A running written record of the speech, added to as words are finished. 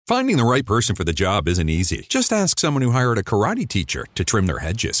Finding the right person for the job isn't easy. Just ask someone who hired a karate teacher to trim their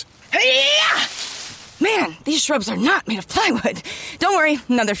hedges. Hey-ya! Man, these shrubs are not made of plywood. Don't worry,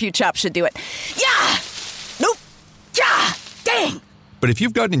 another few chops should do it. Yeah! Nope! Yeah! Dang! But if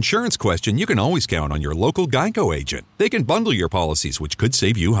you've got an insurance question, you can always count on your local Geico agent. They can bundle your policies, which could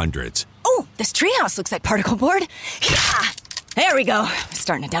save you hundreds. Oh, this treehouse looks like particle board. Yeah! There we go. I'm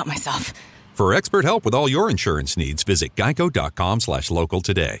starting to doubt myself. For expert help with all your insurance needs, visit geico.com/local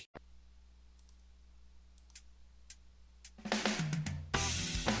today.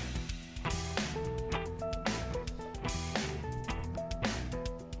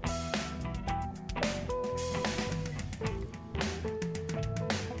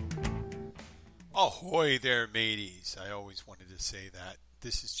 Ahoy there, mateys. I always wanted to say that.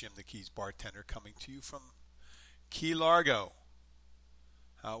 This is Jim the Keys bartender coming to you from Key Largo.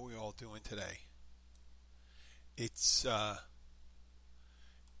 How are we all doing today?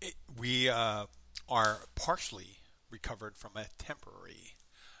 We are partially recovered from a temporary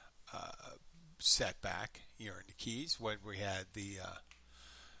setback here in the Keys when we had the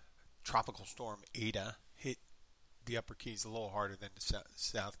tropical storm Ada hit the upper Keys a little harder than the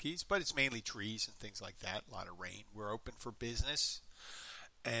South Keys, but it's mainly trees and things like that, a lot of rain. We're open for business,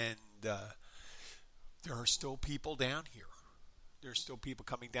 and there are still people down here. There's still people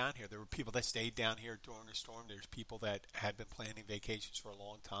coming down here. There were people that stayed down here during the storm. There's people that had been planning vacations for a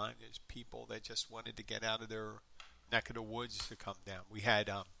long time. There's people that just wanted to get out of their neck of the woods to come down. We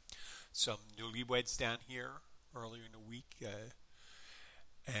had some newlyweds down here earlier in the week,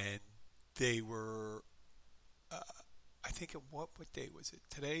 and they were, I think, what day was it?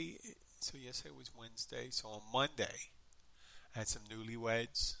 Today, so yesterday was Wednesday. So on Monday, I had some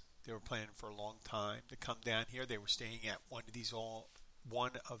newlyweds. They were planning for a long time to come down here. They were staying at one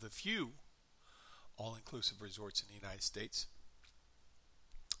of the few all-inclusive resorts in the United States.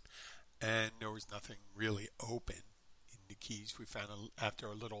 And there was nothing really open in the Keys. We found after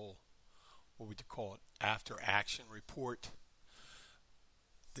a little, what would you call it, after-action report,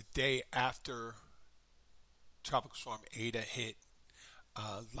 the day after Tropical Storm Ada hit,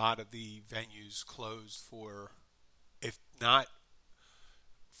 a lot of the venues closed for, if not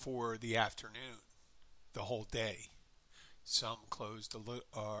for the afternoon, the whole day. Some closed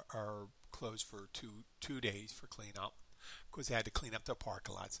are closed for two days for cleanup, because they had to clean up their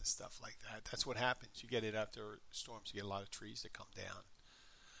parking lots and stuff like that. That's what happens. You get it after storms. You get a lot of trees that come down.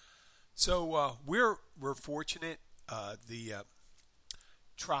 So we're fortunate. The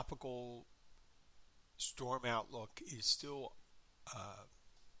tropical storm outlook is still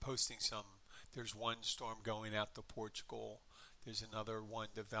posting some. There's one storm going out to Portugal. There's another one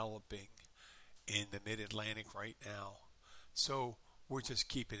developing in the mid-Atlantic right now. So we're just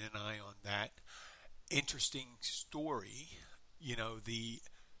keeping an eye on that. Interesting story.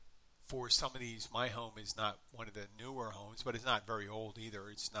 For some of these, my home is not one of the newer homes, but it's not very old either.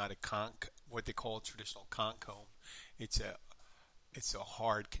 It's not what they call a traditional conch home. It's a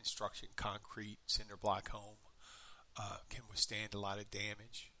hard construction concrete cinder block home. Can withstand a lot of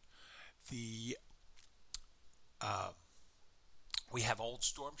damage. We have old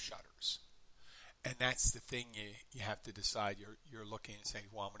storm shutters, and that's the thing you have to decide. You're looking and saying,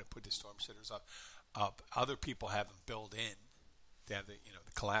 well, I'm going to put the storm shutters up. Other people have them built in. They have the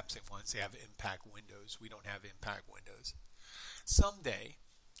collapsing ones. They have impact windows. We don't have impact windows. Someday,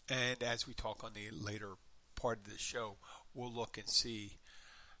 and as we talk on the later part of the show, we'll look and see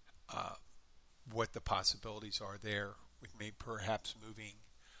what the possibilities are there with maybe perhaps moving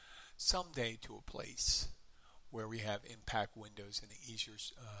someday to a place where we have impact windows and the easier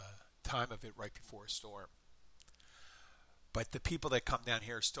time of it right before a storm. But the people that come down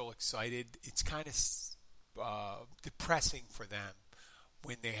here are still excited. It's kind of depressing for them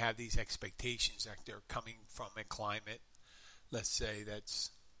when they have these expectations that they're coming from a climate, let's say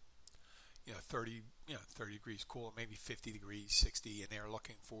that's 30 degrees cooler, maybe 50 degrees, 60, and they're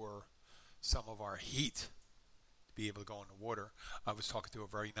looking for some of our heat to be able to go in the water. I was talking to a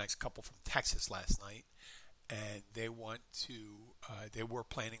very nice couple from Texas last night, and they they were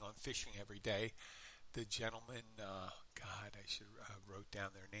planning on fishing every day. The gentleman, I should wrote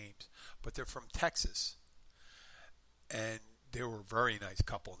down their names, but they're from Texas, and they were a very nice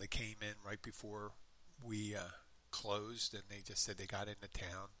couple. They came in right before we closed, and they just said they got into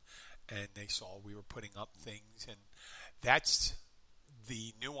town, and they saw we were putting up things, and that's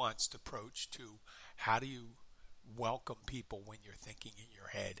the nuanced approach to how do you welcome people when you're thinking in your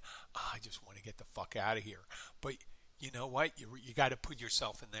head, I just want to get the fuck out of here. But you know what? You got to put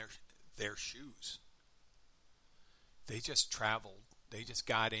yourself in their shoes. They just traveled. They just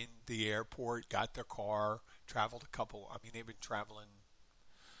got in the airport, got their car, traveled they've been traveling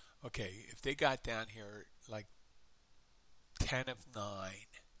Okay, if they got down here like 10 of 9,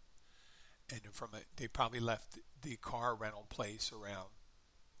 and they probably left the car rental place around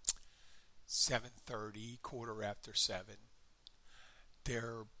 7:30, quarter after 7.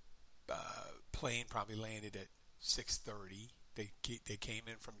 Their plane probably landed at 6:30. They came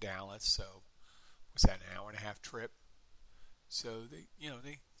in from Dallas, so was that an hour and a half trip? So they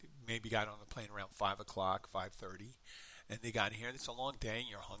maybe got on the plane around 5 o'clock, 5:30, and they got here. It's a long day, and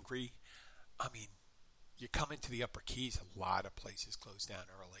you're hungry. I mean, you come into the Upper Keys, a lot of places close down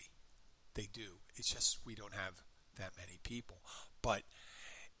early. They do. It's just we don't have that many people. But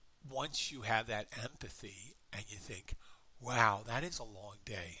once you have that empathy and you think, wow, that is a long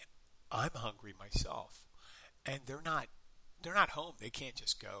day. I'm hungry myself. And they're not home. They can't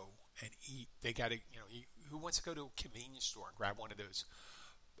just go and eat. They got to, who wants to go to a convenience store and grab one of those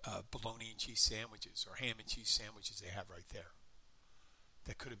bologna and cheese sandwiches or ham and cheese sandwiches they have right there?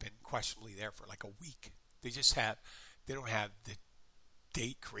 That could have been questionably there for like a week. They don't have the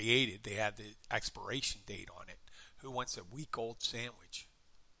date created. They have the expiration date on it. Who wants a week-old sandwich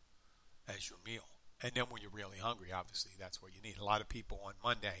as your meal? And then when you're really hungry, obviously, that's what you need. A lot of people on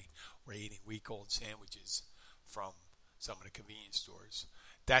Monday were eating week-old sandwiches from some of the convenience stores.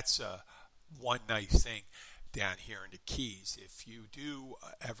 That's one nice thing down here in the Keys. If you do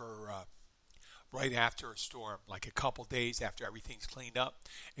ever, right after a storm, like a couple days after everything's cleaned up,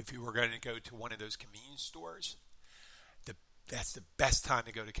 if you were going to go to one of those convenience stores, that's the best time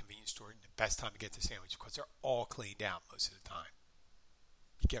to go to a convenience store and the best time to get the sandwich because they're all cleaned out most of the time.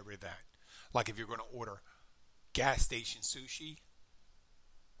 You get rid of that. Like if you're going to order gas station sushi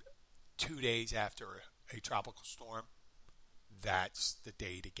 2 days after a tropical storm, that's the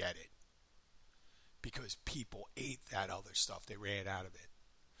day to get it. Because people ate that other stuff. They ran out of it.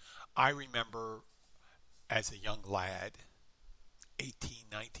 I remember as a young lad, 18,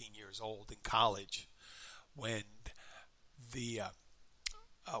 19 years old in college, when the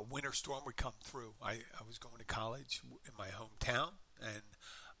winter storm would come through. I was going to college in my hometown, and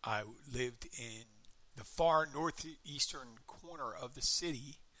I lived in the far northeastern corner of the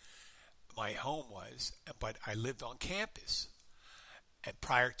city. My home was, but I lived on campus. And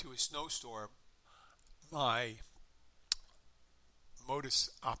prior to a snowstorm, my modus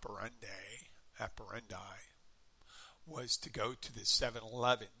operandi was to go to the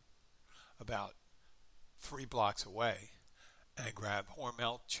 7-Eleven about 3 blocks away and grab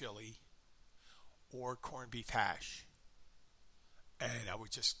Hormel chili or corned beef hash. And I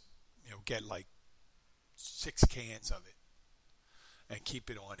would just, get like 6 cans of it and keep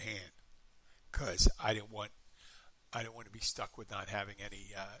it on hand because I didn't want to be stuck with not having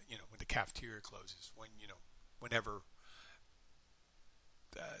any, when the cafeteria closes, whenever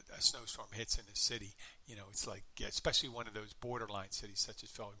a snowstorm hits in the city, it's like, especially one of those borderline cities such as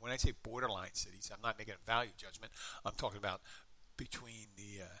Philly. When I say borderline cities, I'm not making a value judgment. I'm talking about between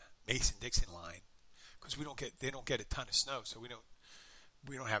the Mason-Dixon line, because they don't get a ton of snow, so we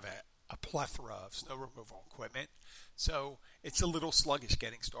don't have a plethora of snow removal equipment, so it's a little sluggish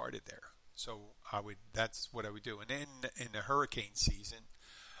getting started there. So that's what I would do. And then in the hurricane season,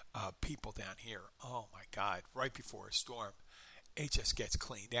 people down here, oh my God, right before a storm, it just gets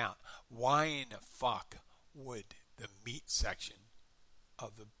cleaned out. Why in the fuck would the meat section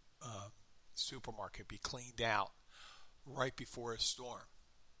of the supermarket be cleaned out right before a storm?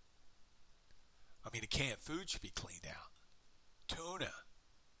 I mean, the canned food should be cleaned out. Tuna,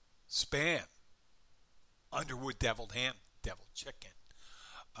 Spam, Underwood deviled ham, deviled chicken,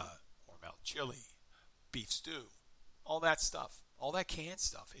 Hormel chili, beef stew, all that stuff, all that canned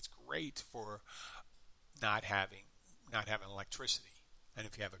stuff. It's great for not having electricity. And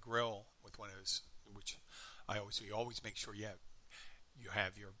if you have a grill with one of those, which you always make sure you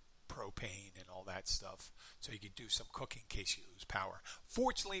have your propane and all that stuff, so you could do some cooking in case you lose power.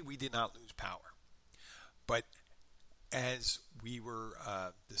 Fortunately, we did not lose power. But as we were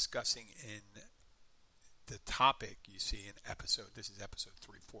discussing in the topic, you see in this is episode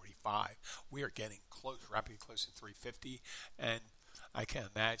 345, we are getting rapidly close to 350, and I can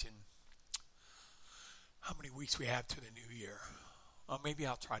imagine how many weeks we have to the new year. Maybe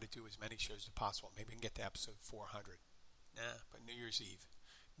I'll try to do as many shows as possible. Maybe I can get to episode 400. But New Year's Eve.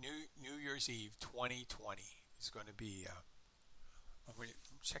 New Year's Eve 2020 is going to be, I'm going to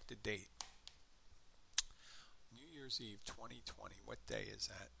check the date. New Year's Eve 2020. What day is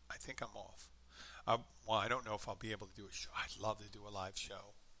that? I think I'm off. Well, I don't know if I'll be able to do a show. I'd love to do a live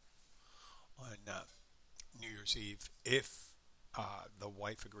show on New Year's Eve if the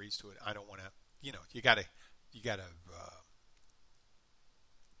wife agrees to it. I don't want to, you gotta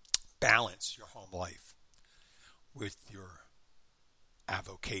balance your home life with your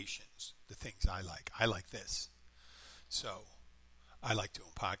avocations, the things I like. I like this. So I like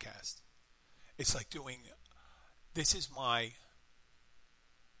doing podcasts. It's like this is my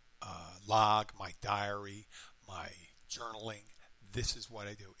log, my diary, my journaling. This is what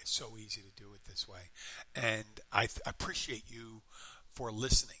I do. It's so easy to do it this way. And I appreciate you for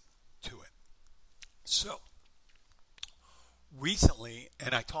listening to it. So, recently,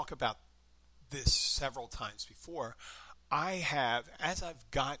 and I talk about this several times before, I have, as I've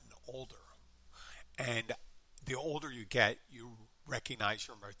gotten older, and the older you get, you recognize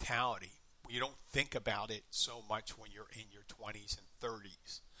your mortality. You don't think about it so much when you're in your 20s and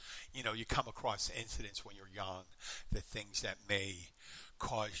 30s. You know, you come across incidents when you're young, the things that may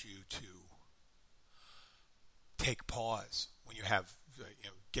cause you to take pause when you have,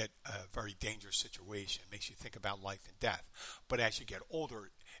 get a very dangerous situation. It makes you think about life and death. But as you get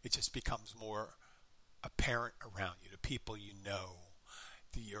older, it just becomes more apparent around you, the people you know,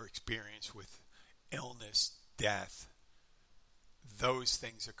 your experience with illness, death. Those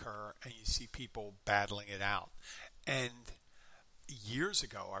things occur, and you see people battling it out. And years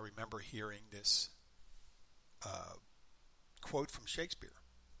ago, I remember hearing this quote from Shakespeare,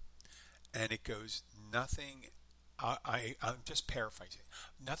 and it goes, "Nothing." I'm just paraphrasing.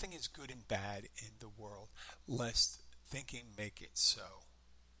 "Nothing is good and bad in the world, lest thinking make it so."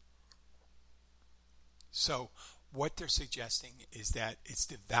 So what they're suggesting is that it's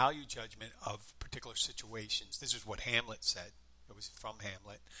the value judgment of particular situations. This is what Hamlet said. It was from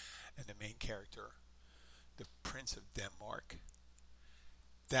Hamlet, and the main character, the Prince of Denmark,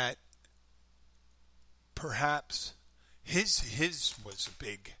 that perhaps his was a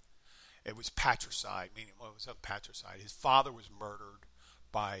big, it was patricide, meaning, well, it was a patricide. His father was murdered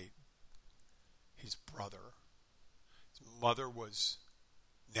by his brother. His mother was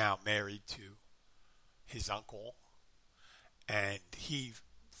now married to his uncle, and he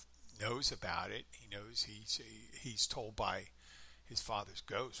knows about it. He knows he's told by his father's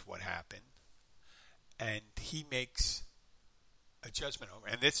ghost what happened, and he makes a judgment over.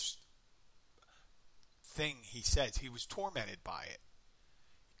 And this thing he says, he was tormented by it.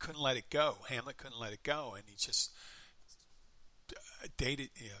 He couldn't let it go. Hamlet couldn't let it go, and he just day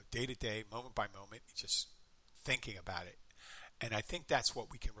to day, moment by moment, just thinking about it. And I think that's what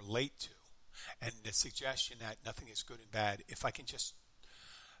we can relate to. And the suggestion that nothing is good and bad, if I can just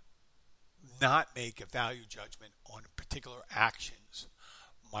not make a value judgment on particular actions,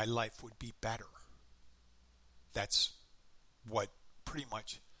 my life would be better. That's what pretty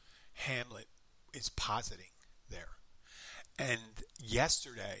much Hamlet is positing there. And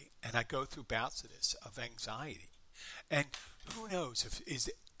yesterday, and I go through bouts of this, of anxiety. And who knows,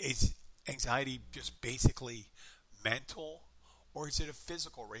 is anxiety just basically mental, or is it a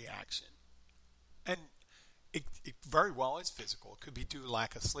physical reaction? And it very well is physical. It could be due to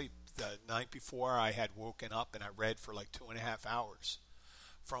lack of sleep. The night before, I had woken up and I read for like 2.5 hours,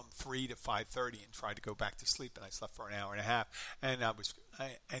 from 3 to 5:30, and tried to go back to sleep, and I slept for an hour and a half. And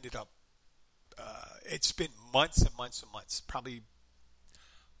I ended up. It's been months and months and months, probably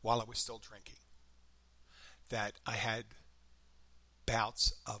while I was still drinking, that I had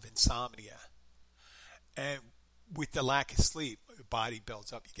bouts of insomnia, and with the lack of sleep, your body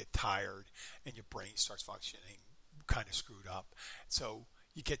builds up, you get tired, and your brain starts functioning kind of screwed up. So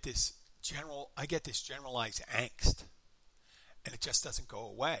you get this I get this generalized angst, and it just doesn't go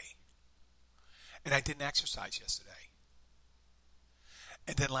away. And I didn't exercise yesterday.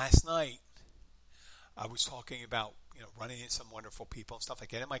 And then last night, I was talking about, running into some wonderful people and stuff. I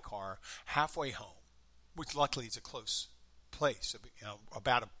get in my car halfway home, which luckily is a close place,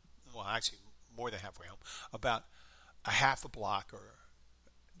 actually more than halfway home, about a half a block,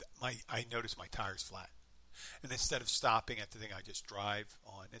 I noticed my tire's flat. And instead of stopping at the thing, I just drive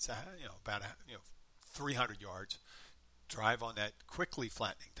on. It's about 300 yards. Drive on that quickly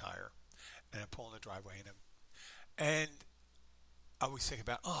flattening tire, and I pull in the driveway, and I was thinking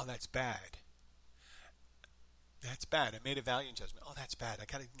about, oh, that's bad. That's bad. I made a value judgment. Oh, that's bad. I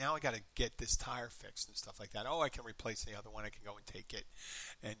got to get this tire fixed and stuff like that. Oh, I can replace the other one. I can go and take it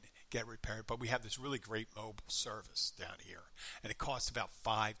and get repaired. But we have this really great mobile service down here, and it costs about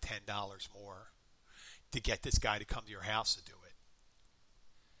 $5-10 more to get this guy to come to your house to do it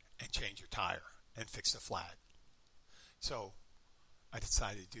and change your tire and fix the flat. So I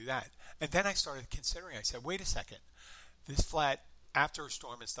decided to do that. And then I started considering, I said, wait a second. This flat, after a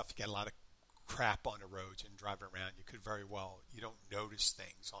storm and stuff, you get a lot of crap on the roads and driving around. You don't notice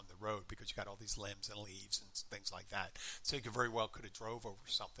things on the road because you got all these limbs and leaves and things like that. So you could have drove over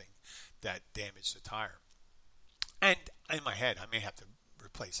something that damaged the tire. And in my head, I may have to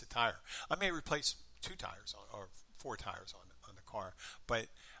replace the tire. I may replace 2 tires or 4 tires on the car, but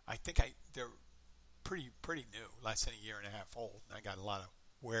I think they're pretty new, less than a year and a half old, and I got a lot of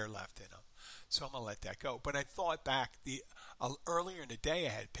wear left in them. So I'm gonna let that go. But I thought back earlier in the day, I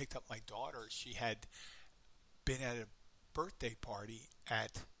had picked up my daughter. She had been at a birthday party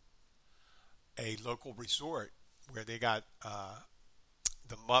at a local resort where they got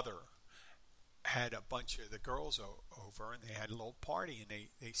the mother had a bunch of the girls over, and they had a little party, and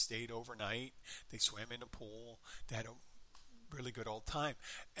they stayed overnight. They swam in the pool. They had a really good old time.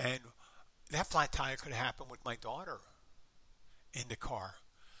 And that flat tire could have happened with my daughter in the car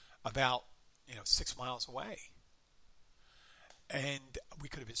about 6 miles away. And we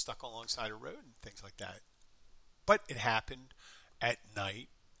could have been stuck alongside a road and things like that. But it happened at night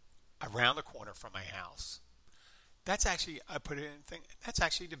around the corner from my house. That's actually, I put it in thing, that's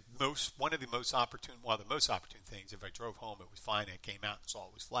actually one of the most opportune things. If I drove home, it was fine. I came out and saw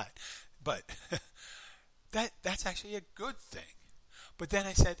it was flat. But that's actually a good thing. But then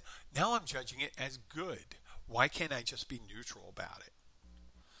I said, now I'm judging it as good. Why can't I just be neutral about it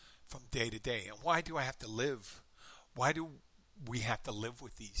from day to day? And why do I have to live? Why do we have to live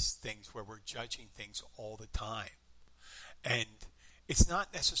with these things where we're judging things all the time? And it's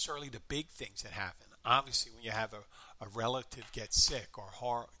not necessarily the big things that happen. Obviously, when you have a relative get sick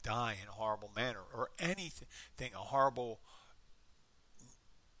or die in a horrible manner, or anything, a horrible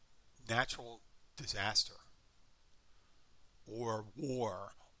natural disaster, or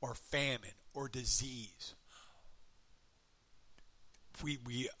war, or famine, or disease,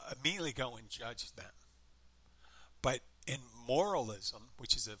 we immediately go and judge them. But in moralism,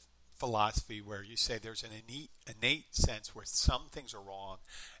 which is a philosophy where you say there's an innate sense where some things are wrong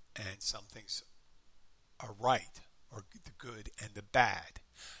and some things are right, or the good and the bad,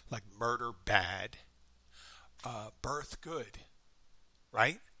 like murder bad, birth good,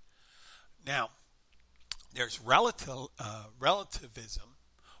 right? Now, there's relativism,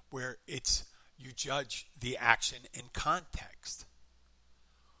 where you judge the action in context.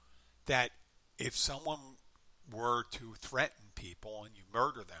 That if someone were to threaten people and you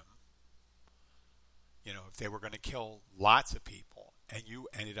murder them, if they were going to kill lots of people and you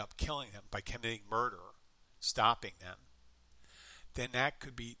ended up killing them by committing murder, stopping them, then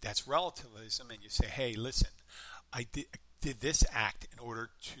that's relativism, and you say, hey, listen, I did this act in order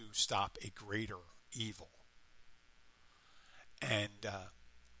to stop a greater evil. And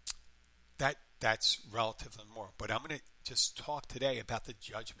that's relatively more. But I'm going to just talk today about the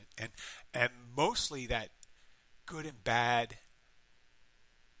judgment, and mostly that good and bad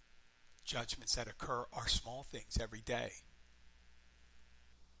judgments that occur are small things every day.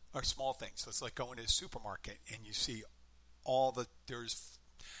 Are small things. So it's like going to a supermarket and you see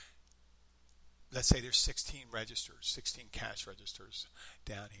let's say there's 16 registers, 16 cash registers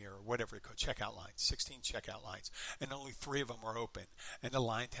down here, or whatever they call checkout lines, 16 checkout lines, and only 3 of them are open, and the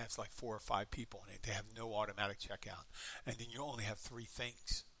line has like 4 or 5 people in it. They have no automatic checkout, and then you only have 4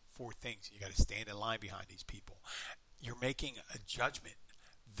 things. You got to stand in line behind these people. You're making a judgment.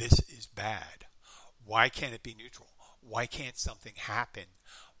 This is bad. Why can't it be neutral? Why can't something happen?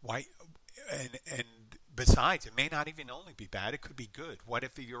 Why? And besides, it may not even only be bad. It could be good. What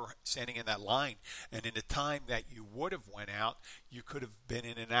if you're standing in that line, and in the time that you would have went out, you could have been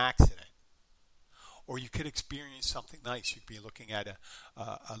in an accident, or you could experience something nice. You'd be looking at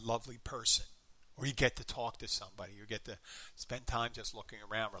a lovely person, or you get to talk to somebody. You get to spend time just looking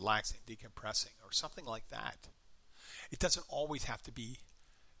around, relaxing, decompressing, or something like that. It doesn't always have to be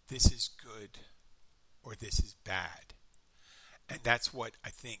this is good or this is bad. And that's what I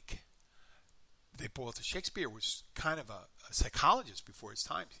think they boiled to. Shakespeare was kind of a psychologist before his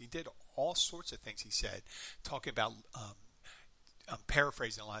time. He did all sorts of things, he said, talking about, I'm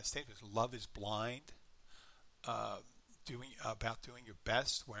paraphrasing a lot of statements, love is blind, about doing your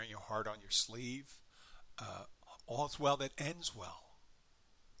best, wearing your heart on your sleeve, all is well that ends well.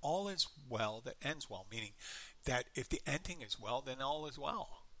 All is well that ends well, meaning that if the ending is well, then all is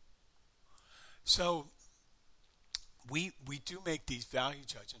well. So we do make these value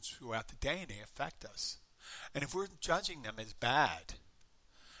judgments throughout the day, and they affect us. And if we're judging them as bad,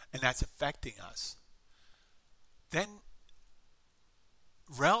 and that's affecting us, then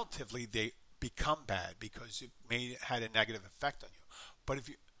relatively they become bad because it had a negative effect on you. But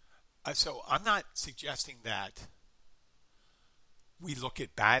so I'm not suggesting that we look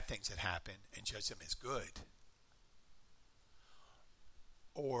at bad things that happen and judge them as good,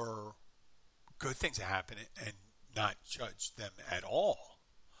 or good things that happen and not judge them at all.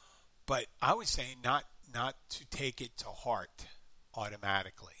 But I was saying not to take it to heart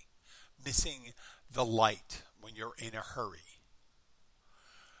automatically. Missing the light when you're in a hurry.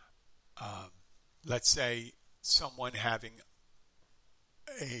 Let's say someone having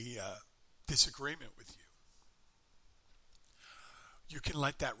a disagreement with you, you can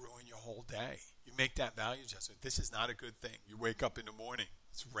let that ruin your whole day. You make that value adjustment. This is not a good thing. You wake up in the morning,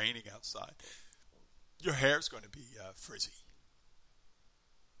 it's raining outside. Your hair's going to be frizzy.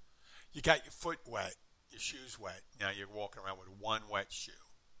 You got your foot wet, your shoe's wet. Now you're walking around with one wet shoe.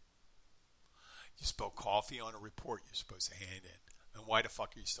 You spilled coffee on a report you're supposed to hand in. And why the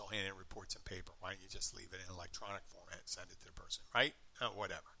fuck are you still handing reports in paper? Why don't you just leave it in electronic format and send it to the person, right?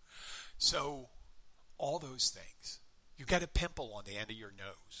 Whatever. So, all those things. You got a pimple on the end of your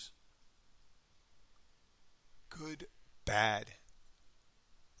nose. Good, bad,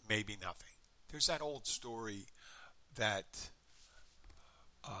 maybe nothing. There's that old story that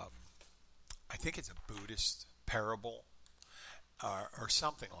I think it's a Buddhist parable or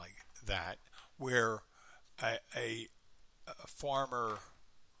something like that, where a farmer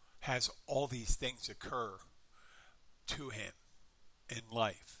has all these things occur to him in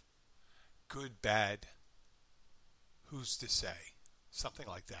life. Good, bad, who's to say? Something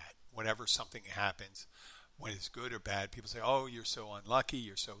like that. Whenever something happens, when it's good or bad, people say, oh, you're so unlucky,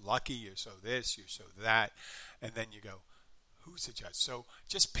 you're so lucky, you're so this, you're so that. And then you go, who's the judge? So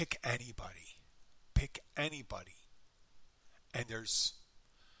just pick anybody. Pick anybody. And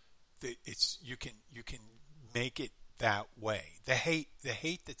you can make it that way. The hate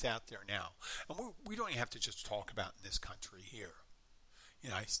that's out there now. And we don't even have to just talk about in this country here,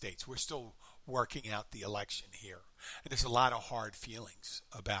 United States. We're still working out the election here. And there's a lot of hard feelings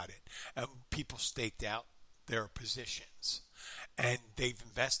about it. And people staked out their positions. And they've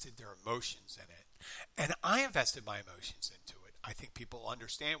invested their emotions in it. And I invested my emotions into it. I think people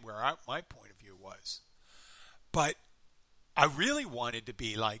understand where my point of view was. But I really wanted to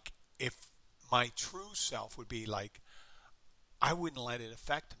be like, if my true self would be like, I wouldn't let it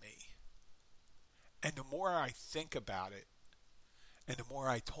affect me. And the more I think about it, and the more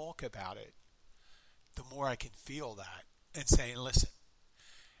I talk about it, the more I can feel that and saying, listen,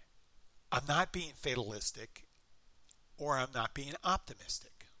 I'm not being fatalistic, or I'm not being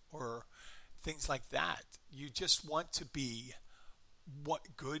optimistic, or things like that. You just want to be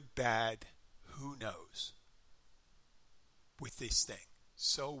what good, bad, who knows with this thing.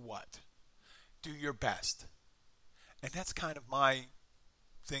 So what? Do your best. And that's kind of my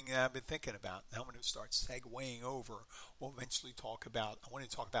thing that I've been thinking about. Now I'm going to start segueing over. We'll eventually I want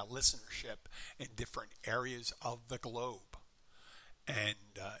to talk about listenership in different areas of the globe. And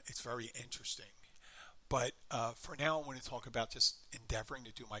it's very interesting. But for now, I want to talk about just endeavoring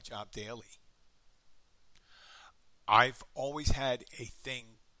to do my job daily. I've always had a thing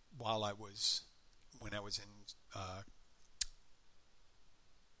when I was in,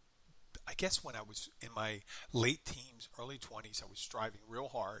 I guess when I was in my late teens, early 20s, I was striving real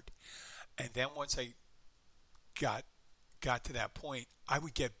hard. And then once I got to that point, I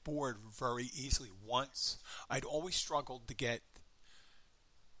would get bored very easily. Once, I'd always struggled to get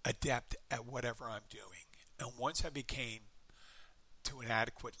adept at whatever I'm doing. And once I became to an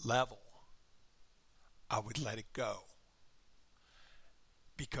adequate level, I would let it go.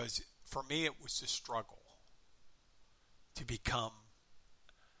 Because for me, it was a struggle to become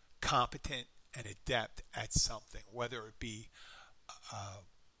competent and adept at something, whether it be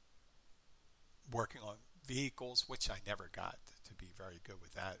working on vehicles, which I never got to be very good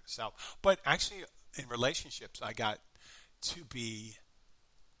with that itself. But actually, in relationships, I got to be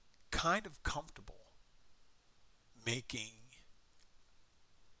kind of comfortable making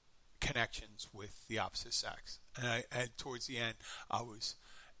connections with the opposite sex. And towards the end,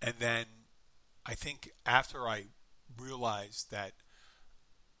 and then I think after I realized that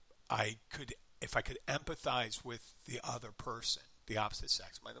if I could empathize with the other person, the opposite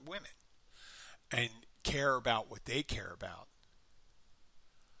sex, the women, and care about what they care about.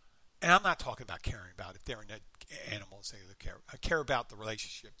 And I'm not talking about caring about if they're animals, I care about the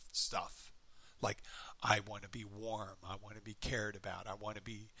relationship stuff. Like, I want to be warm, I want to be cared about, I want to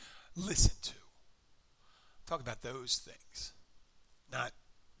be listened to. Talk about those things, not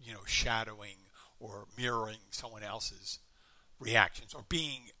shadowing or mirroring someone else's reactions, or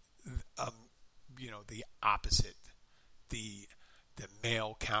being the opposite, the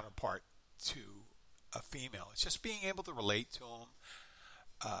male counterpart to a female. It's just being able to relate to them,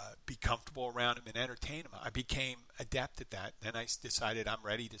 be comfortable around them, and entertain them. I became adept at that. Then I decided I'm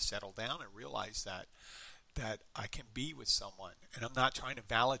ready to settle down and realize that I can be with someone, and I'm not trying to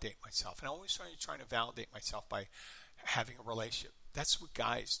validate myself. And I'm always trying to validate myself by having a relationship. That's what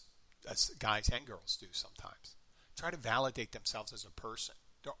guys and girls do sometimes. Try to validate themselves as a person.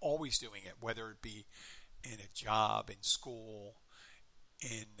 They're always doing it, whether it be in a job, in school,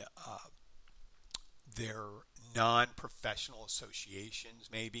 in their non-professional associations,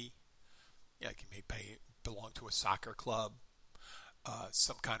 maybe. Yeah, you may belong to a soccer club,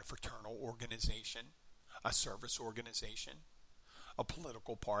 some kind of fraternal organization, a service organization, a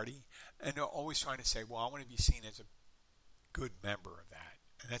political party, and they're always trying to say, well, I want to be seen as a good member of that.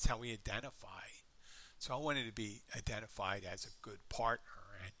 And that's how we identify. So I wanted to be identified as a good partner.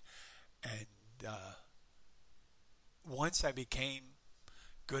 And once I became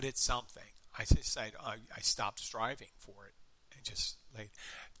good at something, I stopped striving for it and just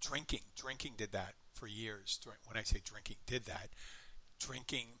drinking did that for years. When I say drinking did that,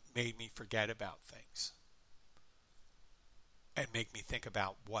 drinking made me forget about things and make me think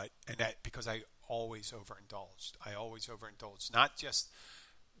about because I always overindulged. Not just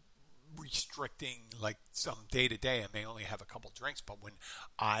restricting like some day to day. I may only have a couple drinks, but when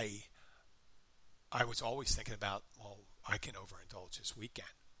I was always thinking about, well, I can overindulge this weekend.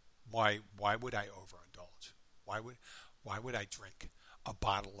 Why would I overindulge? Why would I drink a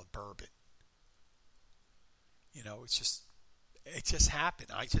bottle of bourbon? You know, it just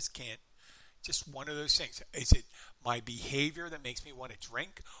happened. I just can't. Just one of those things. Is it my behavior that makes me want to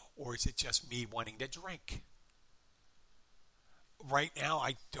drink, or is it just me wanting to drink? Right now,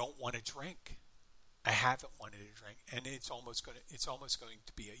 I don't want to drink. I haven't wanted to drink, and it's almost going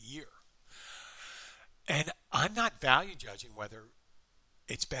to be a year. And I'm not value judging whether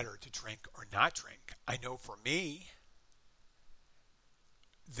it's better to drink or not drink. I know for me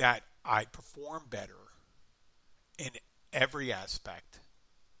that I perform better in every aspect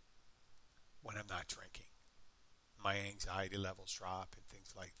when I'm not drinking. My anxiety levels drop and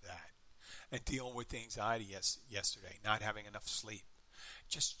things like that. And dealing with the anxiety yesterday, not having enough sleep.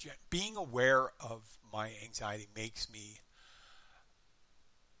 Just being aware of my anxiety makes me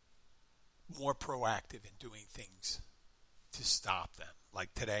more proactive in doing things to stop them.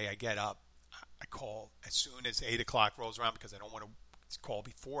 Like today, I get up, I call as soon as 8 o'clock rolls around because I don't want to call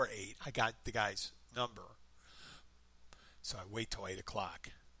before 8. I got the guy's number, so I wait till 8 o'clock.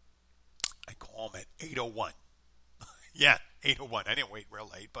 I call him at 8:01. Yeah, 8:01. I didn't wait real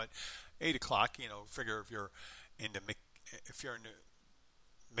late, but 8 o'clock. You know, figure if you're in the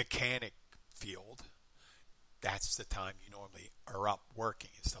mechanic field, that's the time you normally are up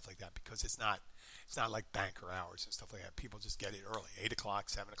working and stuff like that, because it's not like banker hours and stuff like that. People just get it early, 8 o'clock,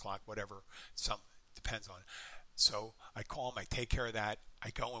 7 o'clock, whatever. Some depends on it. So I call him. I take care of that.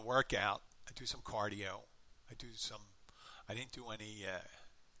 I go and work out. I do some cardio. I didn't do any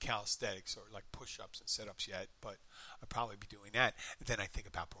calisthenics or like push-ups and sit-ups yet, but I'll probably be doing that. And then I think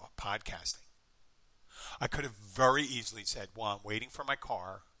about podcasting. I could have very easily said, well, I'm waiting for my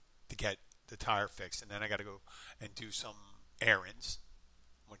car to get the tire fixed, and then I got to go and do some errands,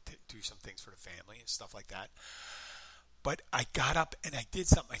 do some things for the family and stuff like that. But I got up and I did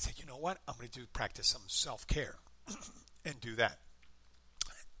something. I said, you know what? I'm going to practice some self-care and do that.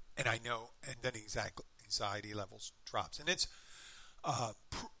 And I know, and then anxiety levels drops. And it's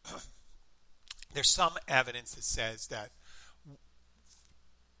there's some evidence that says that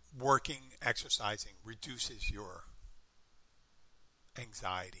exercising reduces your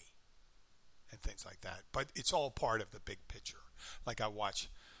anxiety and things like that. But it's all part of the big picture. Like I watch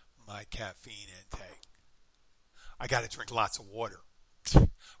my caffeine intake. I got to drink lots of water.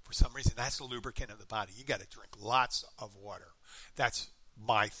 For some reason, that's the lubricant of the body. You got to drink lots of water. That's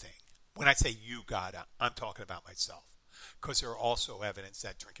my thing. When I say you gotta, I'm talking about myself. Because there are also evidence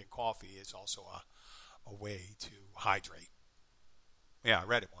that drinking coffee is also a way to hydrate. Yeah, I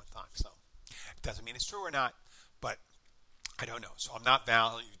read it one time, so it doesn't mean it's true or not, but I don't know. So I'm not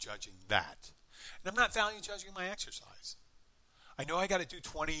value judging that. And I'm not value judging my exercise. I know I got to do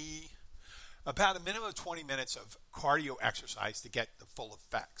about a minimum of 20 minutes of cardio exercise to get the full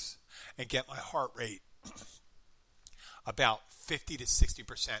effects and get my heart rate about 50 to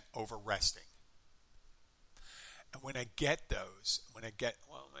 60% over resting. And when I get those, about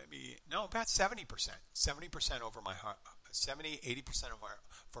 70%. 70% over my heart, 70, 80% of my,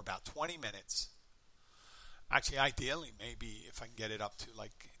 for about 20 minutes. Actually, ideally, maybe if I can get it up to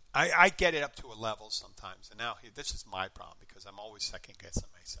I get it up to a level sometimes. And now this is my problem because I'm always second guessing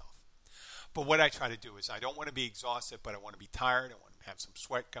myself. But what I try to do is I don't want to be exhausted, but I want to be tired. I want to have some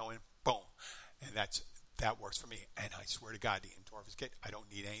sweat going. Boom. And that works for me. And I swear to God, the endorphins I don't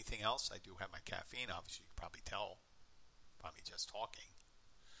need anything else. I do have my caffeine. Obviously, you can probably tell by me just talking.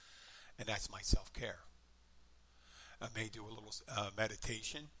 And that's my self-care. I may do a little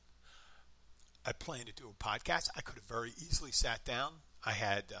meditation. I plan to do a podcast. I could have very easily sat down. I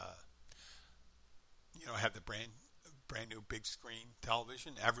had, I have the brand new big screen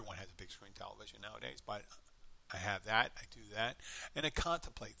television. Everyone has a big screen television nowadays, but I have that. I do that. And I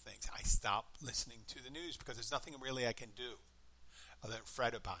contemplate things. I stop listening to the news because there's nothing really I can do other than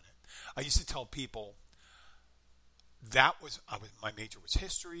fret about it. I used to tell people my major was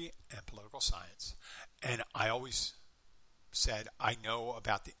history and political science. And I always said, I know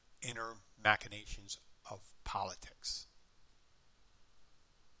about the inner machinations of politics.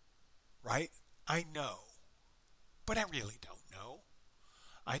 Right? I know. But I really don't know.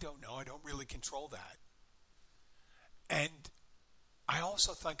 I don't know. I don't really control that. And I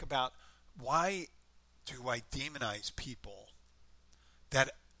also think about, why do I demonize people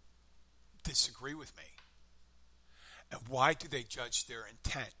that disagree with me? And why do they judge their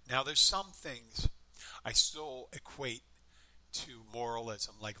intent? Now, there's some things I still equate to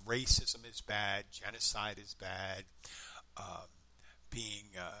moralism, like racism is bad, genocide is bad, being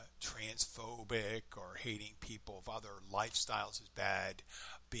transphobic or hating people of other lifestyles is bad,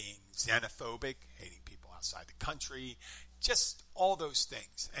 being xenophobic, hating people outside the country, just all those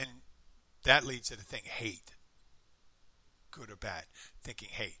things. And that leads to the thing, hate. Good or bad, thinking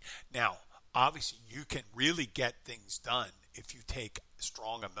hate. Now, obviously, you can really get things done if you take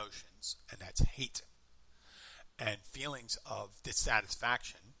strong emotions, and that's hate and feelings of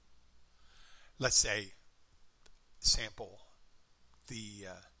dissatisfaction. Let's say, sample the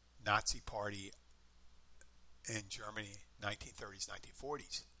Nazi Party in Germany, 1930s,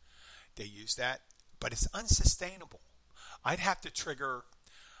 1940s. They used that, but it's unsustainable. I'd have to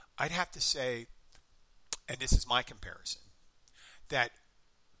say, and this is my comparison, that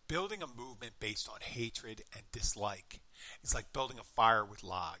building a movement based on hatred and dislike is like building a fire with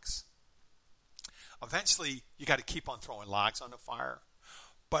logs. Eventually, you got to keep on throwing logs on the fire,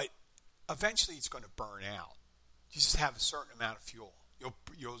 but eventually it's going to burn out. You just have a certain amount of fuel.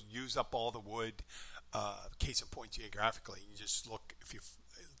 You'll use up all the wood. Case in point, geographically, you just look, if you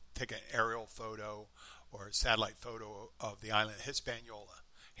take an aerial photo or a satellite photo of the island of Hispaniola,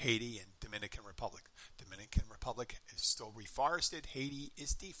 Haiti, and Dominican Republic. Dominican Republic is still reforested. Haiti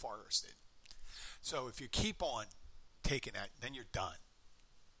is deforested. So if you keep on taking that, then you're done.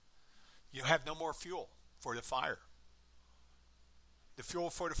 You have no more fuel for the fire. The fuel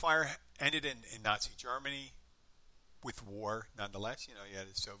for the fire ended in Nazi Germany with war, nonetheless. You had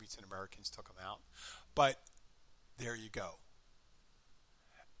the Soviets and Americans took them out. But there you go.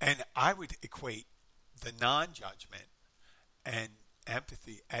 And I would equate the non-judgment and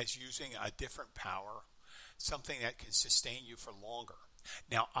empathy as using a different power, something that can sustain you for longer.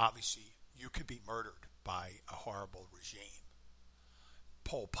 Now, obviously, you could be murdered by a horrible regime.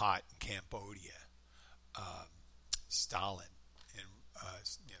 Pol Pot in Cambodia, Stalin in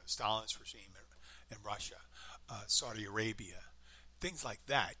Stalin's regime in Russia, Saudi Arabia, things like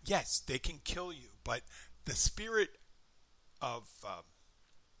that. Yes, they can kill you, but the spirit of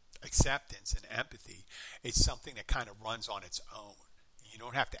acceptance and empathy is something that kind of runs on its own. You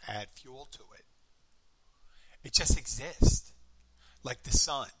don't have to add fuel to it. It just exists, like the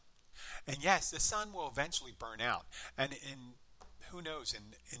sun. And yes, the sun will eventually burn out. And who knows,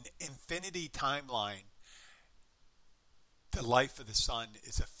 in infinity timeline, the life of the sun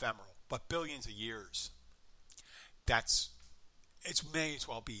is ephemeral, but billions of years, it may as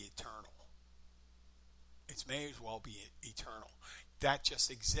well be eternal. It may as well be eternal. That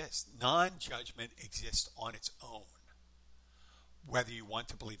just exists. Non-judgment exists on its own, whether you want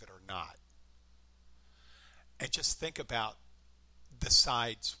to believe it or not. And just think about the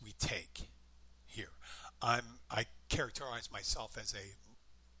sides we take here. I characterize myself as a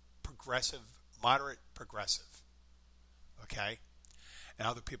progressive, moderate progressive, okay? And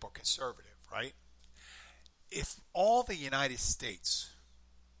other people are conservative, right? If all the United States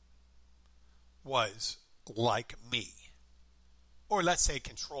was like me, or let's say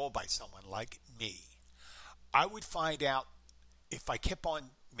controlled by someone like me, I would find out, if I kept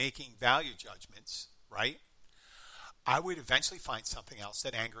on making value judgments, right, I would eventually find something else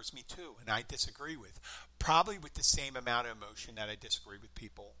that angers me too, and I disagree with, probably with the same amount of emotion that I disagree with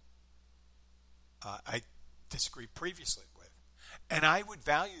people I disagreed previously with. And I would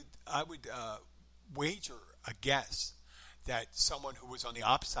wager a guess that someone who was on the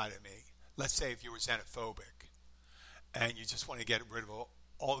opposite side of me, let's say if you were xenophobic, and you just want to get rid of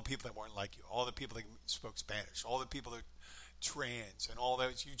all the people that weren't like you, all the people that spoke Spanish, all the people that trans, and all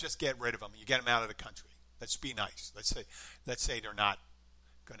those, you just get rid of them. You get them out of the country. Let's be nice. Let's say they're not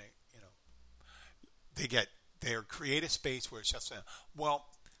going to, they create a space where it's just, well,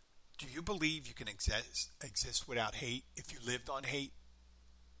 do you believe you can exist without hate if you lived on hate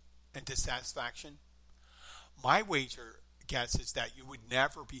and dissatisfaction? My wager, guess is that you would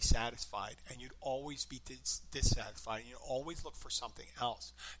never be satisfied, and you'd always be dissatisfied, and you'd always look for something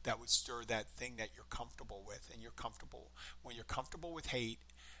else that would stir that thing that you're comfortable with. And when you're comfortable with hate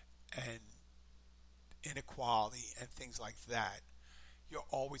and inequality and things like that, you're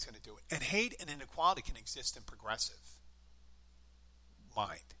always going to do it. And hate and inequality can exist in progressive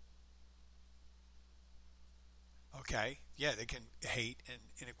mind. Okay? Yeah, they can hate and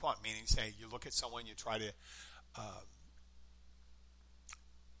inequality, meaning, say, you look at someone, you try to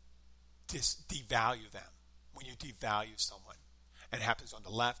devalue them. When you devalue someone, and it happens on the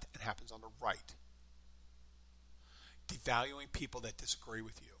left and happens on the right. Devaluing people that disagree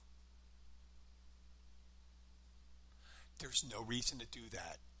with you. There's no reason to do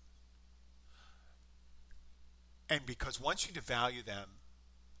that. And because once you devalue them,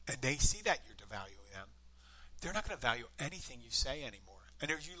 and they see that you're devaluing them, they're not going to value anything you say anymore. And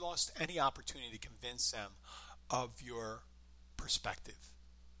you lost any opportunity to convince them of your perspective.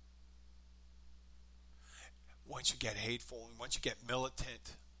 Once you get hateful and once you get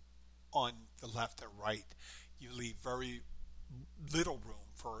militant on the left and right, you leave very little room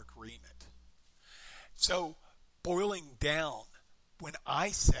for agreement. So, boiling down, when I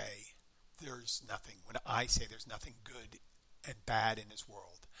say there's nothing good and bad in this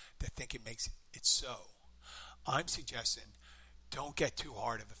world, that think it makes it so, I'm suggesting don't get too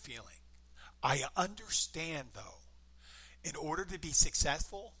hard of a feeling. I understand, though, in order to be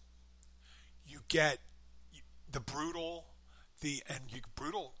successful, you get the brutal,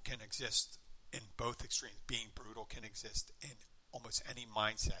 brutal can exist in both extremes. Being brutal can exist in almost any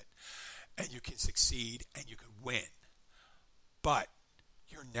mindset, and you can succeed and you can win, but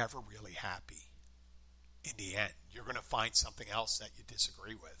you're never really happy. In the end, you're going to find something else that you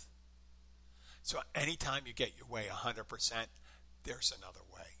disagree with. So anytime you get your way 100%, there's another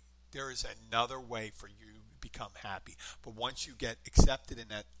way. There is another way for you to become happy. But once you get accepted in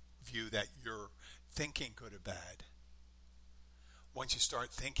that view that you're thinking good or bad, once you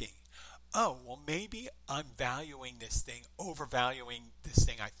start thinking, oh, well, maybe I'm valuing this thing, overvaluing this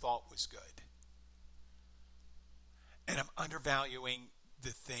thing I thought was good, and I'm undervaluing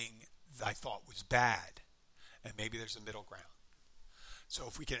the thing that I thought was bad, and maybe there's a middle ground. So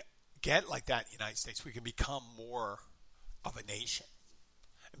if we can get like that in the United States, we can become more of a nation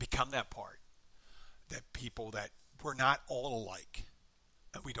and become that part, that people that we're not all alike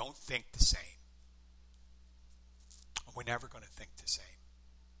and we don't think the same. We're never going to think the same.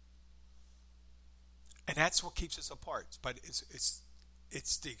 And that's what keeps us apart. But it's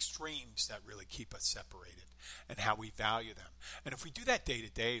the extremes that really keep us separated and how we value them. And if we do that day to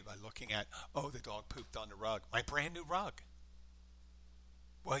day by looking at, oh, the dog pooped on the rug, my brand new rug.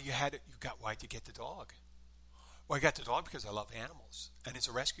 Well, why'd you get the dog? Well, I got the dog because I love animals, and it's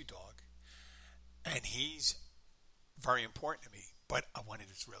a rescue dog, and he's very important to me, but I wanted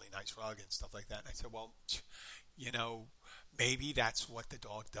this really nice rug and stuff like that. And I said, well, maybe that's what the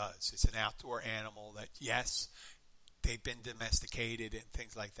dog does. It's an outdoor animal that, yes, they've been domesticated and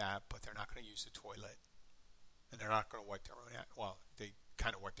things like that, but they're not going to use the toilet, and they're not going to wipe their own ass. Well, they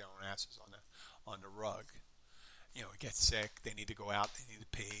kind of wipe their own asses on the rug. It gets sick, they need to go out, they need to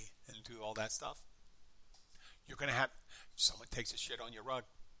pee, and do all that stuff. You're going to have someone takes a shit on your rug.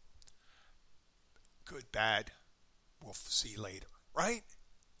 Good, bad, we'll see later, right?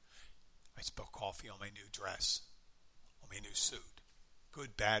 I spilled coffee on my new dress, on my new suit.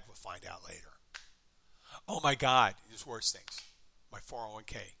 Good, bad, we'll find out later. Oh my God, there's worse things. My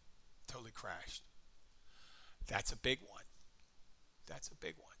 401k totally crashed. That's a big one.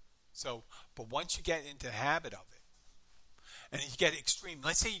 So, but once you get into the habit of it, and you get extreme,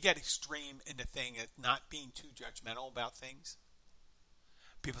 let's say you get extreme in the thing of not being too judgmental about things.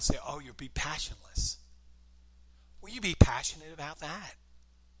 People say, oh, you'll be passionless. Will you be passionate about that?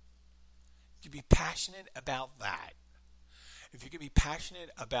 You be passionate about that. If you can be passionate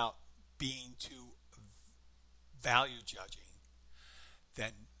about being too value judging,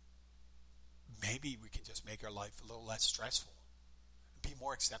 then maybe we can just make our life a little less stressful. Be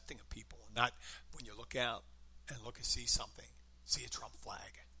more accepting of people, and not when you look out and see something, see a Trump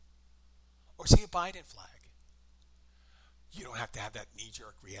flag or see a Biden flag. You don't have to have that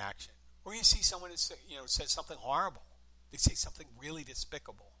knee-jerk reaction. Or you see someone that says something horrible. They say something really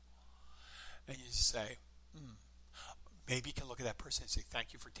despicable, and you just say, maybe you can look at that person and say,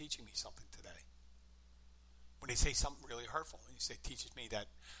 thank you for teaching me something today. When they say something really hurtful, and you say, it teaches me that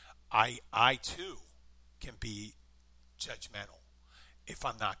I too can be judgmental if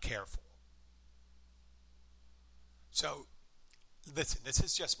I'm not careful. So, listen, this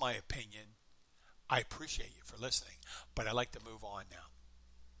is just my opinion. I appreciate you for listening, but I'd like to move on now.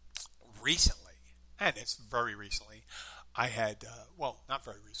 Recently, and it's very recently, I had, not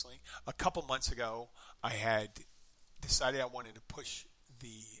very recently, a couple months ago, I had decided I wanted to push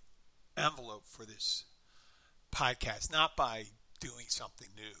the envelope for this podcast, not by doing something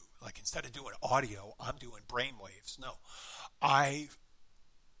new. Like instead of doing audio, I'm doing brainwaves. No, I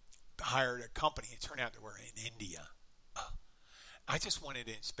hired a company. It turned out they were in India. I just wanted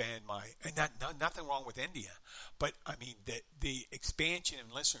to expand and nothing wrong with India, but I mean the expansion in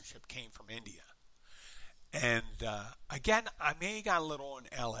listenership came from India. And again, I may have got a little in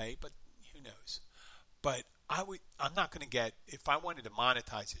LA, but who knows? But I'm not going to get, if I wanted to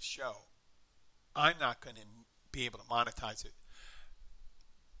monetize this show, I'm not going to be able to monetize it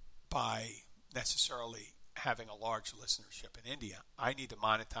by necessarily having a large listenership in India. I need to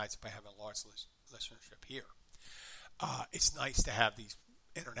monetize it by having a large listenership here. It's nice to have these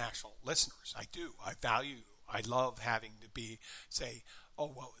international listeners. I do. I love having to say,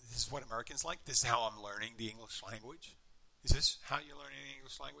 oh, well, this is what Americans like. This is how I'm learning the English language. Is this how you're learning the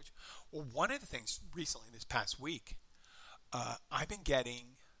English language? Well, one of the things recently, this past week, I've been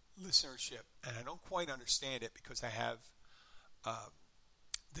getting listenership, and I don't quite understand it because I have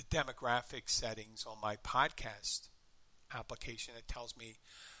the demographic settings on my podcast application that tells me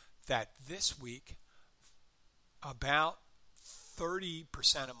that this week about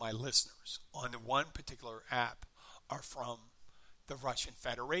 30% of my listeners on the one particular app are from the Russian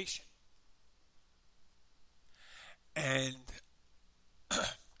Federation. And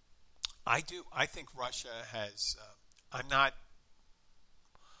I think Russia has, I'm not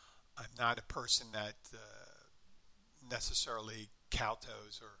a person that necessarily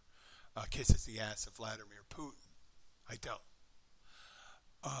kowtows or kisses the ass of Vladimir Putin. I don't.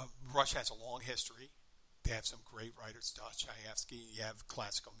 Russia has a long history. They have some great writers, Dostoevsky. You have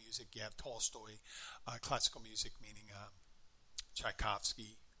classical music. You have Tolstoy. Classical music meaning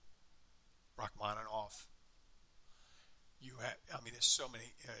Tchaikovsky, Rachmaninoff. You have, there's so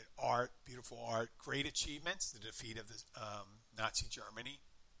many art, beautiful art, great achievements. The defeat of the Nazi Germany,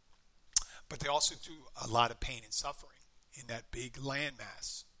 but they also do a lot of pain and suffering in that big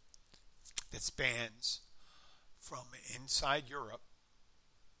landmass that spans from inside Europe,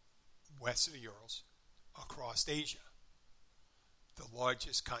 west of the Urals, across Asia, the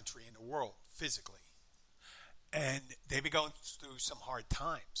largest country in the world physically. And they've been going through some hard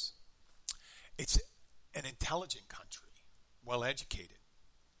times. It's an intelligent country, well educated.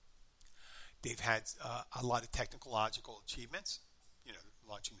 They've had a lot of technological achievements,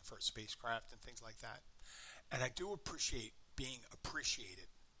 launching the first spacecraft and things like that. And I do appreciate being appreciated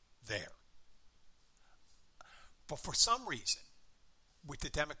there. But for some reason, with the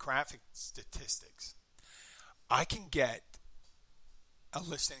demographic statistics, I can get a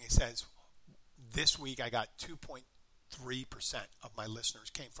listing that says, this week I got 2.3% of my listeners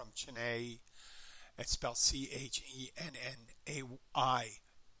came from Chennai. It's spelled Chenai,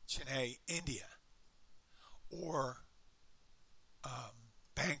 Chennai, India. Or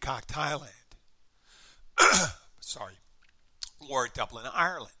Bangkok, Thailand. Sorry. Or Dublin,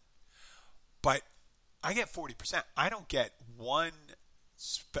 Ireland. But I get 40%. I don't get one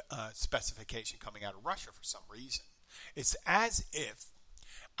specification coming out of Russia for some reason. It's as if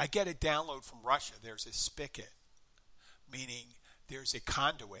I get a download from Russia. There's a spigot, meaning there's a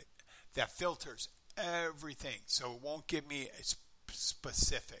conduit that filters everything, so it won't give me a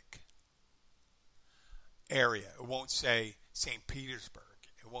specific area. It won't say St. Petersburg.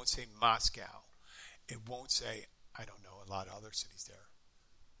 It won't say Moscow. It won't say, I don't know, a lot of other cities there.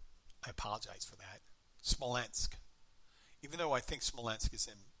 I apologize for that. Smolensk. Even though I think Smolensk is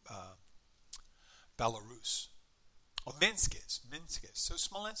in Belarus. Oh, Minsk is. So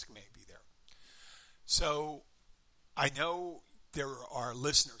Smolensk may be there. So I know there are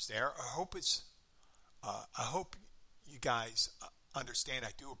listeners there. I hope you guys understand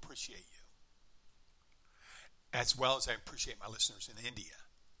I do appreciate you. As well as I appreciate my listeners in India.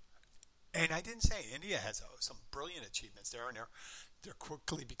 And I didn't say India has some brilliant achievements there, and they're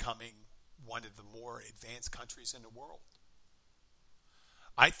quickly becoming one of the more advanced countries in the world.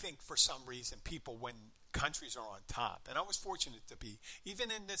 I think for some reason people, when countries are on top, and I was fortunate to be,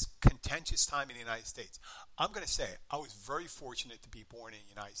 even in this contentious time in the United States, I'm going to say I was very fortunate to be born in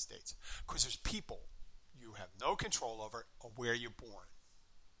the United States, because there's people you have no control over where you're born.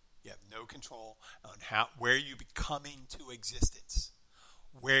 You have no control on where you come into existence,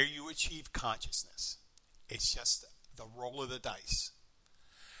 where you achieve consciousness. It's just the roll of the dice.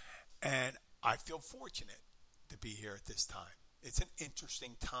 And I feel fortunate to be here at this time. It's an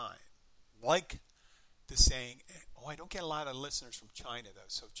interesting time. Like the saying, I don't get a lot of listeners from China, though.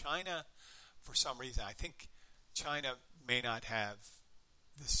 So China, for some reason, I think China may not have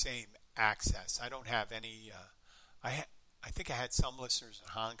the same access. I don't have any, I think I had some listeners in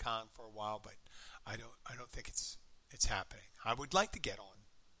Hong Kong for a while, but I don't think it's happening. I would like to get on.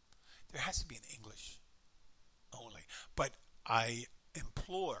 There has to be an English only. But I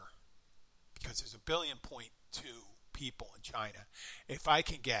implore, because there's 1.2 billion people in China, if I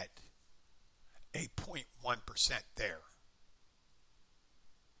can get a 0.1% there.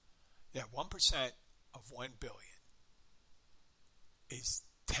 Yeah, 1% of 1 billion is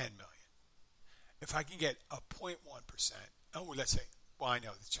 10 million. If I can get a 0.1%, let's say, well, I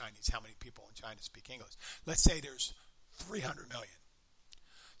know the Chinese, how many people in China speak English? Let's say there's 300 million.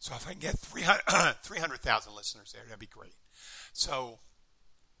 So if I can get 300,000 listeners there, that'd be great. So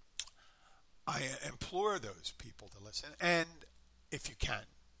I implore those people to listen. And if you can,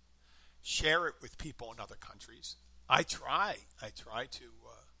 share it with people in other countries. I try to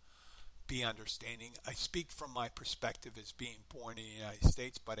be understanding. I speak from my perspective as being born in the United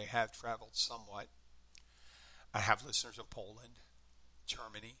States, but I have traveled somewhat. I have listeners in Poland,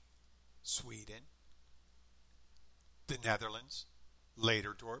 Germany, Sweden, the Netherlands,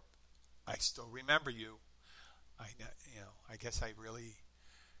 Leiderdorp. I still remember you. I guess I really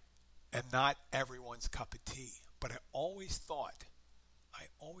am not everyone's cup of tea, but I always thought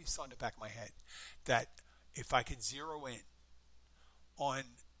in the back of my head that if I could zero in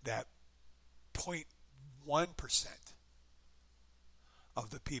on that 0.1% of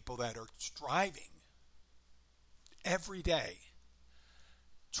the people that are striving every day,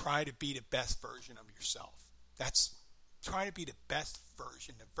 try to be the best version of yourself. Try to be the best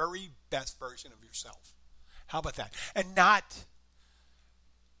version, the very best version of yourself. How about that? And not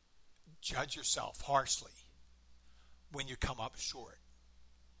judge yourself harshly when you come up short,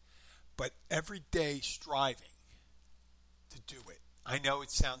 but every day striving to do it. I know it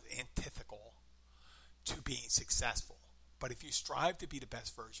sounds antithetical to being successful, but if you strive to be the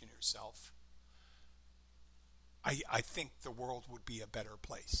best version of yourself, I think the world would be a better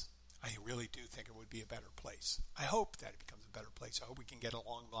place. I really do think it would be a better place. I hope that it becomes a better place. I hope we can get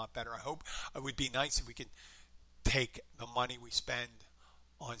along a lot better. I hope it would be nice if we could take the money we spend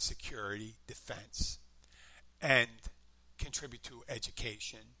on security, defense, and contribute to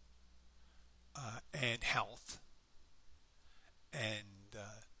education and health and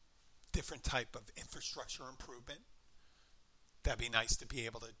different type of infrastructure improvement. That'd be nice to be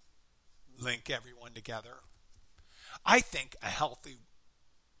able to link everyone together. I think a healthy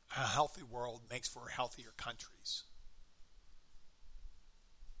world makes for healthier countries.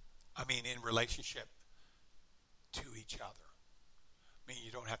 I mean, in relationship to each other. I mean,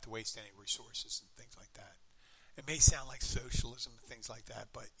 you don't have to waste any resources and things like that. It may sound like socialism and things like that,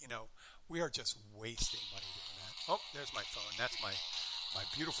 but, we are just wasting money doing that. Oh, there's my phone. That's my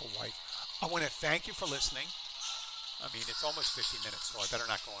beautiful wife. I want to thank you for listening. I mean, it's almost 50 minutes, so I better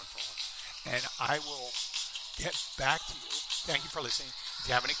not go on for long. And I will get back to you. Thank you for listening. If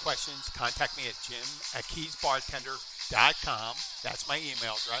you have any questions, contact me at jim@keysbartender.com. That's my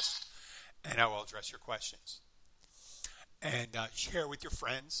email address, and I will address your questions. And share with your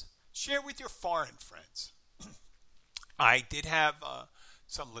friends. Share with your foreign friends. I did have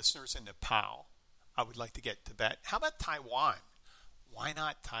some listeners in Nepal. I would like to get Tibet. How about Taiwan? Why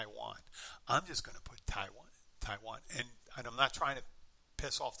not Taiwan? I'm just going to put Taiwan. And I'm not trying to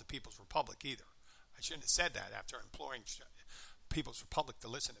piss off the People's Republic either. I shouldn't have said that after imploring People's Republic to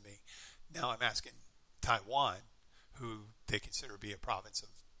listen to me. Now I'm asking Taiwan, who they consider to be a province of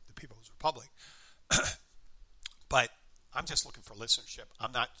the People's Republic. But I'm just looking for listenership.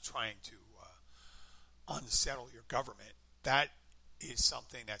 I'm not trying to unsettle your government. That is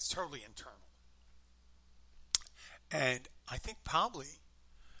something that's totally internal. And I think probably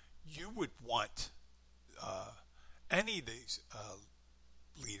you would want, any of these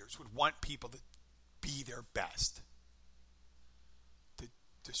leaders would want people to be their best,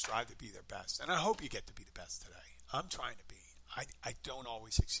 to strive to be their best. And I hope you get to be the best today. I'm trying to be. I don't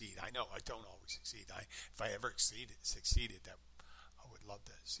always succeed. I know I don't always succeed. If I ever succeeded, that I would love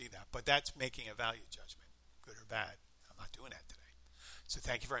to see that. But that's making a value judgment, good or bad. I'm not doing that today. So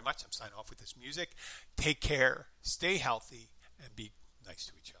thank you very much. I'm signing off with this music. Take care, stay healthy, and be nice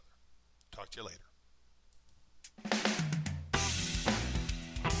to each other. Talk to you later.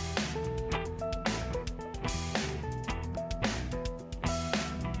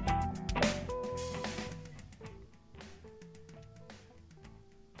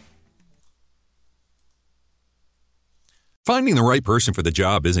 Finding the right person for the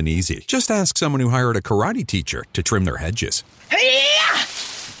job isn't easy. Just ask someone who hired a karate teacher to trim their hedges. Hey-ya!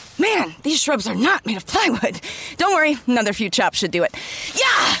 Man, these shrubs are not made of plywood. Don't worry, another few chops should do it.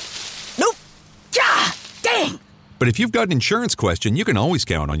 Yeah! Nope! Yeah! Dang! But if you've got an insurance question, you can always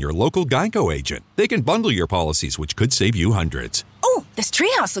count on your local Geico agent. They can bundle your policies, which could save you hundreds. Oh, this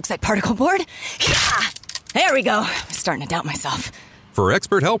treehouse looks like particle board. Yeah! There we go. I'm starting to doubt myself. For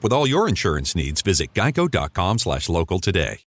expert help with all your insurance needs, visit geico.com/local today.